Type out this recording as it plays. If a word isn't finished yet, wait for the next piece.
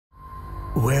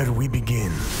Where we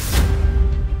begin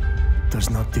does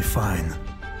not define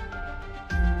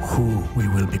who we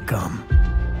will become.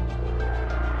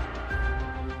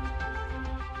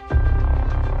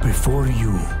 Before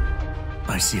you,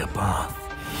 I see a path.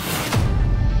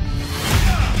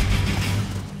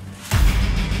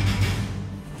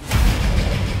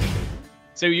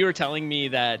 So you were telling me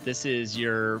that this is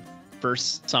your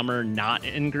first summer not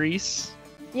in Greece?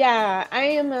 Yeah, I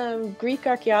am a Greek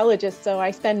archaeologist, so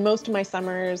I spend most of my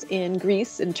summers in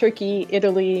Greece, in Turkey,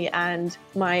 Italy, and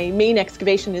my main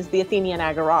excavation is the Athenian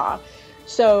Agora.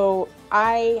 So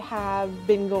I have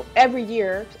been every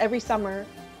year, every summer.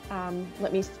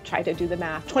 Let me try to do the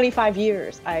math. 25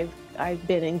 years I've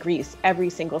been in Greece every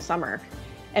single summer.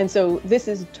 And so this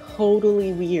is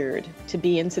totally weird to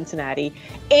be in Cincinnati.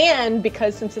 And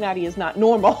because Cincinnati is not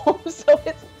normal, so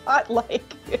it's not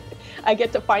like I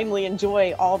get to finally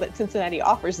enjoy all that Cincinnati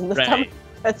offers in the summer.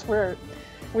 That's where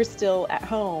we're still at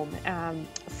home.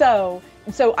 So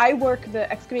the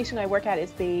excavation I work at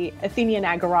is the Athenian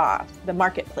Agora, the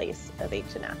marketplace of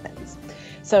ancient Athens.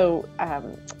 So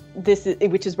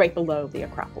which is right below the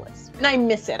Acropolis. And I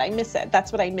miss it.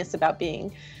 That's what I miss about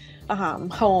being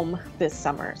home this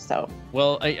summer. So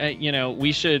well,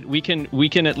 we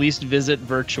can at least visit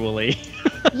virtually.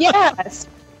 Yes.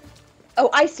 Oh,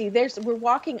 I see. We're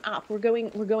walking up. We're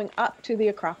going up to the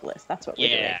Acropolis. That's what we're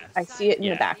doing. I see it in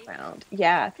the background.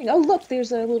 Yeah. Oh, look,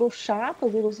 there's a little shop, a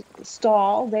little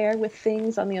stall there with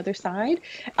things on the other side.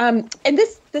 And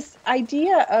this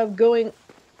idea of going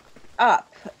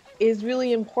up is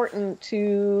really important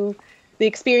to the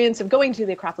experience of going to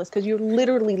the Acropolis, because you're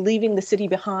literally leaving the city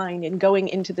behind and going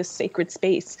into this sacred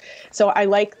space. So I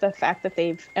like the fact that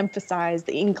they've emphasized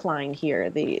the incline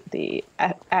here, the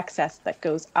access that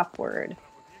goes upward.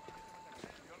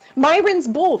 Myron's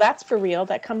bull, that's for real.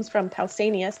 That comes from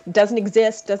Pausanias. Doesn't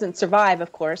exist, doesn't survive,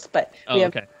 of course, but we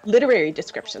have literary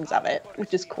descriptions of it,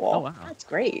 which is cool. Oh, wow. That's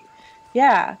great.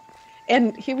 Yeah.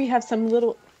 And here we have some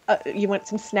little... you want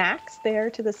some snacks there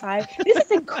to the side. This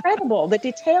is incredible. The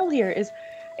detail here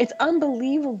it's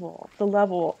unbelievable. The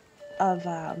level of,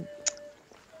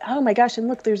 oh my gosh. And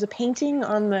look, there's a painting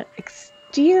on the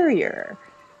exterior.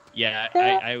 Yeah,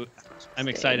 I'm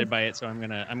excited by it. So I'm going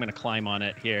to climb on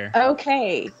it here.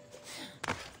 Okay.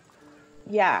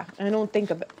 Yeah. I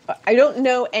don't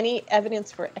know any evidence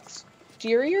for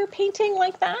exterior painting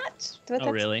like that. That's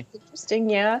really? Interesting.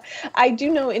 Yeah, I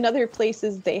do know in other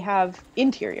places they have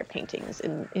interior paintings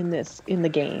in the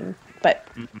game, but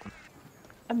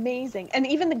amazing. And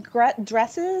even the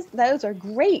dresses, those are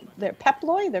great. They're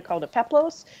peploi. They're called a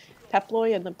peplos.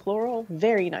 Peploi in the plural.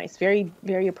 Very nice. Very,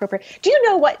 very appropriate. Do you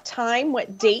know what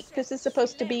date this is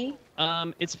supposed to be?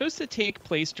 It's supposed to take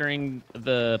place during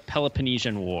the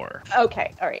Peloponnesian War.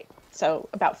 Okay. All right. So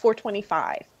about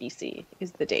 425 BC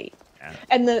is the date. Yeah.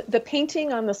 And the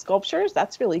painting on the sculptures,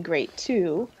 that's really great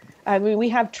too. I mean, we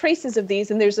have traces of these,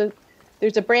 and there's a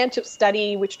branch of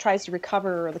study which tries to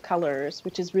recover the colors,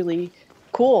 which is really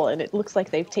cool. And it looks like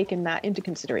they've taken that into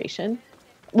consideration,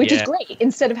 which is great,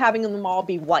 instead of having them all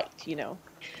be white,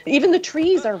 Even the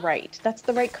trees are right. That's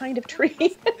the right kind of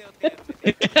tree.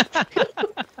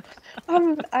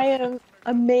 I am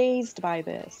amazed by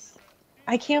this.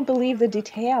 I can't believe the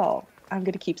detail. I'm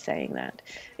going to keep saying that.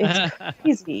 It's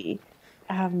crazy.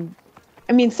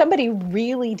 I mean, somebody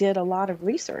really did a lot of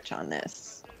research on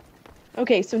this.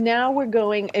 Okay, so now we're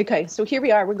going... Okay, so here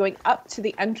we are. We're going up to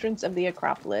the entrance of the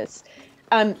Acropolis.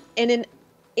 And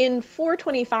in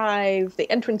 425, the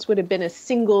entrance would have been a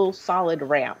single solid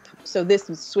ramp. So this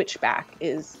switchback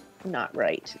is not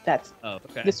right.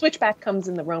 The switchback comes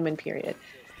in the Roman period.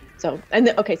 So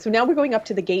now we're going up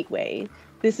to the gateway.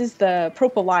 This is the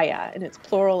propylaea, and it's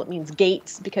plural. It means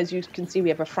gates, because you can see we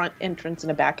have a front entrance and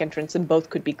a back entrance, and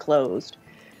both could be closed.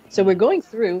 So we're going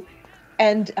through,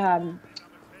 and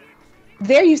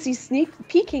there you see sneak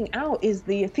peeking out is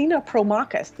the Athena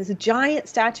Promachus, this giant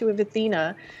statue of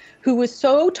Athena, who was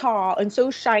so tall and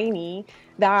so shiny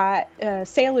that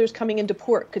sailors coming into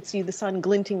port could see the sun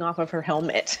glinting off of her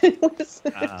helmet.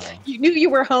 You knew you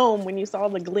were home when you saw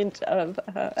the glint of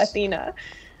Athena.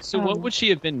 So what would she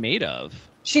have been made of?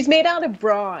 She's made out of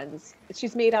bronze.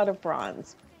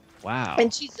 Wow.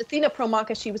 And she's Athena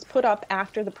Promachus. She was put up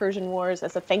after the Persian Wars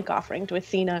as a thank offering to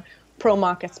Athena.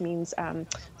 Promachus means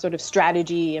sort of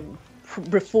strategy and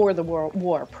before the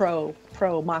war.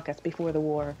 Pro-Machus, before the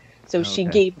war. So she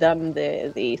gave them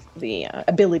the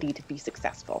ability to be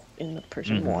successful in the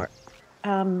Persian War.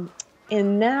 And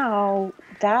now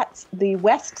that's the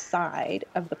west side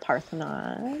of the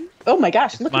Parthenon. Oh my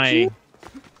gosh, look at you.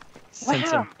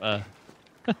 Wow.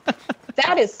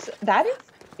 That is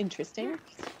interesting.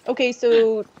 Okay,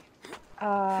 so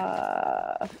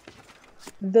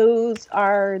those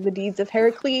are the deeds of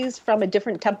Heracles from a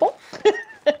different temple.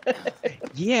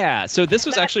 Yeah. So this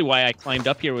was actually why I climbed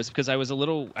up here, was because I was a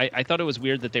little, I thought it was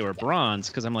weird that they were bronze,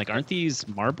 because I'm like, aren't these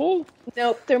marble?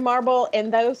 Nope, they're marble,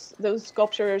 and those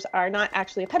sculptures are not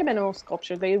actually a pediment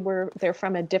sculpture. They're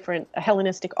from a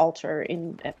Hellenistic altar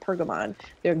at Pergamon.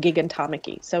 They're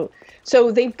gigantomachy.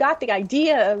 So they've got the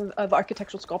idea of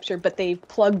architectural sculpture, but they've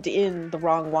plugged in the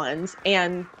wrong ones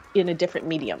and in a different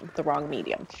medium, the wrong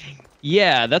medium.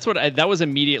 Yeah, that's that was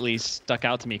immediately stuck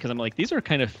out to me, because I'm like, these are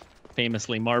kind of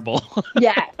famously marble.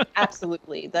 Yeah,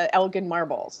 absolutely. The Elgin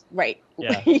marbles. Right.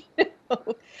 Yeah.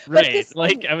 But right.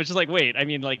 Like, I was just like, wait, I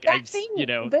mean, like,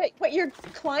 But what you're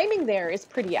climbing there is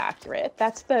pretty accurate.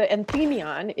 That's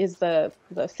Enthemion is the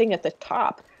thing at the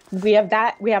top. We have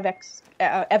that. We have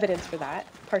evidence for that.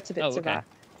 Parts of it survive.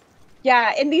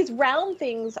 Yeah, and these round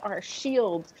things are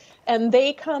shields, and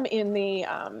they come in the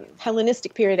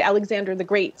Hellenistic period. Alexander the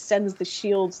Great sends the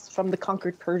shields from the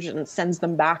conquered Persians, sends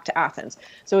them back to Athens.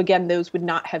 So again, those would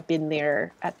not have been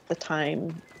there at the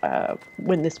time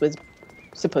when this was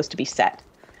supposed to be set.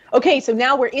 Okay, so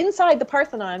now we're inside the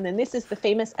Parthenon, and this is the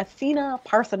famous Athena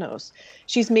Parthenos.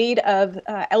 She's made of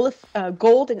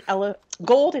gold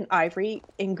and ivory.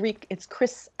 In Greek, it's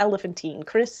chryс elephantine.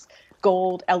 Chryss,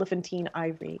 gold, elephantine,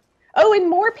 ivory. Oh, and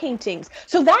more paintings.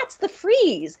 So that's the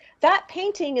frieze. That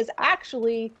painting is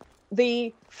actually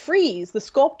the frieze, the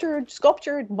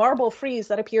sculptured marble frieze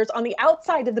that appears on the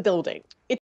outside of the building.